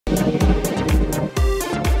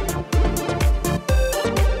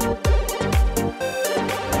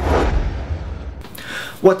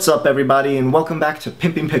What's up everybody, and welcome back to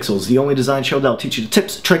Pimping Pixels, the only design show that'll teach you the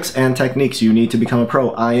tips, tricks, and techniques you need to become a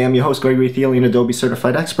pro. I am your host, Gregory Thiele, an Adobe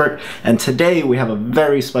certified expert, and today we have a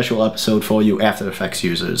very special episode for you After Effects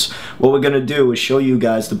users. What we're going to do is show you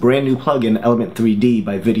guys the brand new plugin Element 3D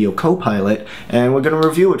by Video Copilot, and we're going to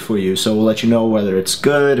review it for you, so we'll let you know whether it's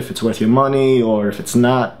good, if it's worth your money, or if it's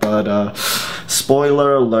not, but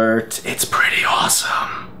spoiler alert, it's pretty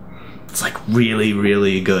awesome. It's like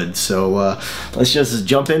really good, so let's just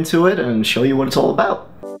jump into it and show you what it's all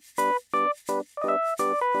about.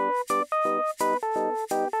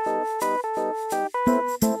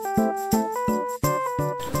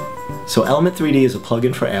 So Element 3D is a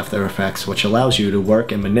plugin for After Effects which allows you to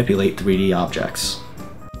work and manipulate 3D objects.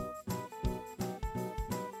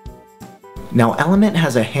 Now Element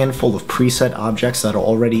has a handful of preset objects that are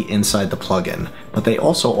already inside the plugin, but they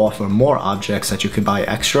also offer more objects that you could buy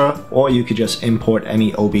extra, or you could just import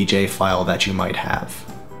any OBJ file that you might have.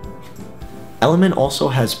 Element also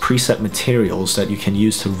has preset materials that you can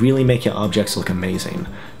use to really make your objects look amazing.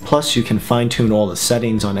 Plus you can fine-tune all the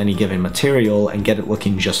settings on any given material and get it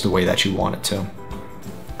looking just the way that you want it to.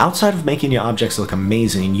 Outside of making your objects look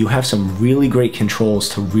amazing, you have some really great controls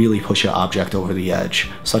to really push your object over the edge,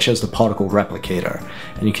 such as the particle replicator.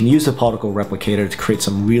 And you can use the particle replicator to create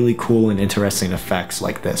some really cool and interesting effects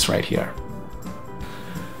like this right here.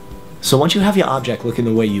 So once you have your object looking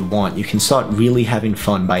the way you want, you can start really having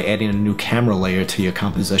fun by adding a new camera layer to your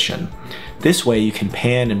composition. This way you can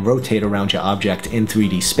pan and rotate around your object in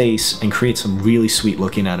 3D space and create some really sweet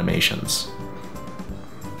looking animations.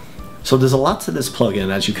 So there's a lot to this plugin,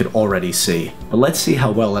 as you could already see, but let's see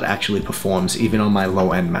how well it actually performs even on my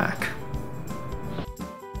low-end Mac.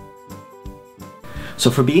 So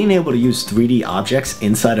for being able to use 3D objects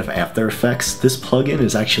inside of After Effects, this plugin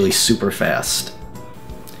is actually super fast.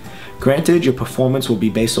 Granted, your performance will be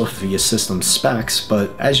based off of your system specs,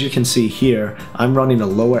 but as you can see here, I'm running a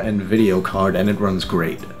lower-end video card and it runs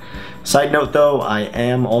great. Side note though, I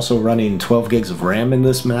am also running 12 gigs of RAM in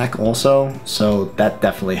this Mac also, so that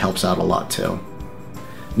definitely helps out a lot too.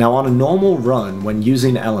 Now on a normal run, when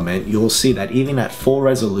using Element, you'll see that even at full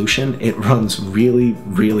resolution, it runs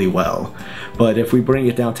really well. But if we bring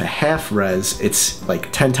it down to half res, it's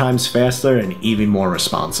like 10 times faster and even more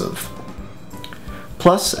responsive.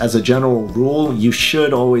 Plus, as a general rule, you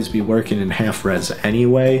should always be working in half res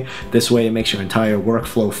anyway. This way it makes your entire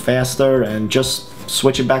workflow faster, and just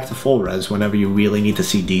switch it back to full res whenever you really need to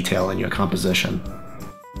see detail in your composition.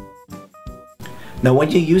 Now when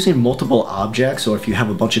you're using multiple objects, or if you have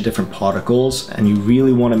a bunch of different particles and you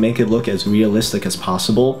really want to make it look as realistic as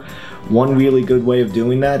possible, one really good way of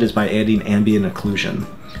doing that is by adding ambient occlusion.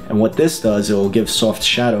 And what this does, it will give soft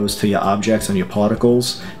shadows to your objects and your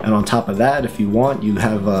particles, and on top of that, if you want, you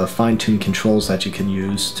have fine-tuned controls that you can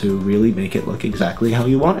use to really make it look exactly how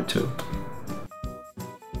you want it to.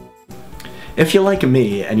 If you're like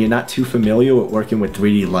me and you're not too familiar with working with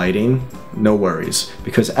 3D lighting, no worries,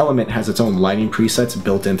 because Element has its own lighting presets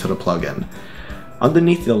built into the plugin.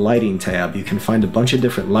 Underneath the lighting tab, you can find a bunch of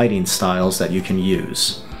different lighting styles that you can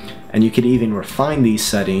use. And you could even refine these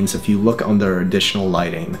settings if you look under additional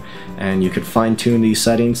lighting. And you could fine-tune these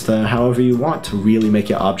settings to however you want to really make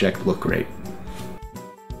your object look great.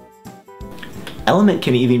 Element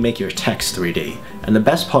can even make your text 3D. And the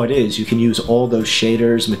best part is you can use all those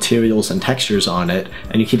shaders, materials, and textures on it,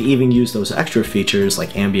 and you can even use those extra features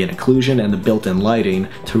like ambient occlusion and the built-in lighting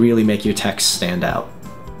to really make your text stand out.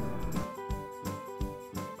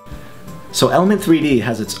 So Element 3D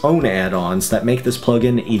has its own add-ons that make this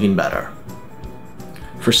plugin even better.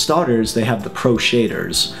 For starters, they have the Pro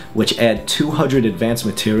Shaders, which add 200 advanced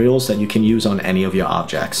materials that you can use on any of your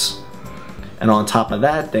objects. And on top of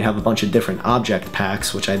that, they have a bunch of different object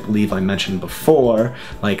packs, which I believe I mentioned before,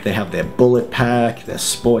 like they have their bullet pack, their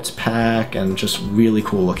sports pack, and just really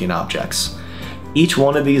cool looking objects. Each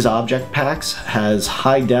one of these object packs has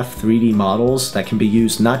high-def 3D models that can be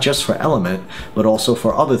used not just for Element, but also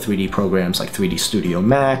for other 3D programs like 3D Studio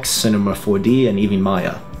Max, Cinema 4D, and even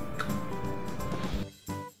Maya.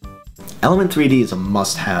 Element 3D is a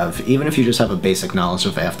must-have, even if you just have a basic knowledge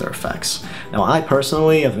of After Effects. Now I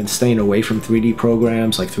personally have been staying away from 3D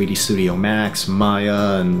programs like 3D Studio Max,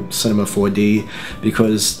 Maya, and Cinema 4D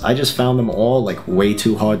because I just found them all like way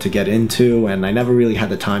too hard to get into and I never really had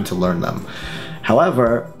the time to learn them.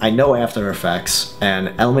 However, I know After Effects,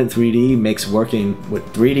 and Element 3D makes working with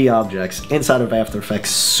 3D objects inside of After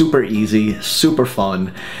Effects super easy, super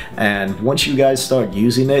fun, and once you guys start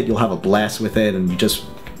using it, you'll have a blast with it and you just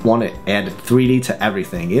want to add 3D to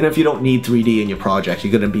everything. Even if you don't need 3D in your project,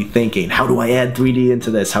 you're going to be thinking, how do I add 3D into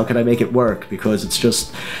this? How can I make it work? Because it's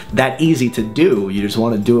just that easy to do. You just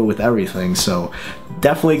want to do it with everything. So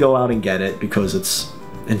definitely go out and get it because it's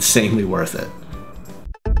insanely worth it.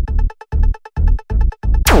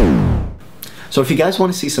 So if you guys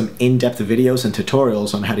want to see some in-depth videos and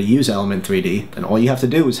tutorials on how to use Element 3D, then all you have to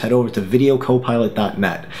do is head over to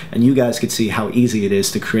videocopilot.net, and you guys can see how easy it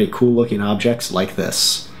is to create cool looking objects like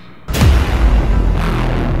this.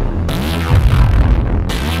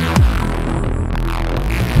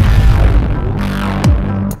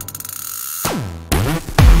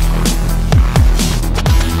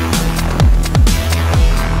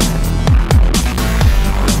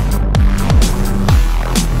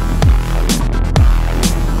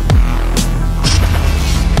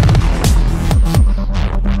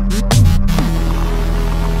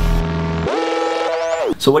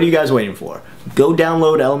 So what are you guys waiting for? Go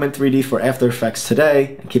download Element 3D for After Effects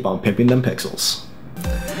today and keep on pimping them pixels.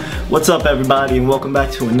 What's up everybody and welcome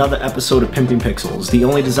back to another episode of Pimping Pixels, the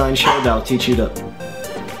only design show that'll teach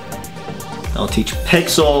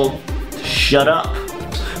Pixel to shut up.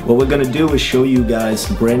 What we're gonna do is show you guys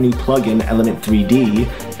the brand new plugin Element 3D,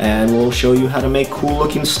 and we'll show you how to make cool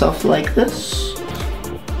looking stuff like this.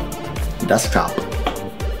 Desktop.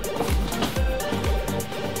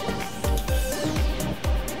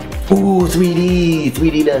 Ooh, 3D,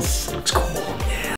 3D, that's cool.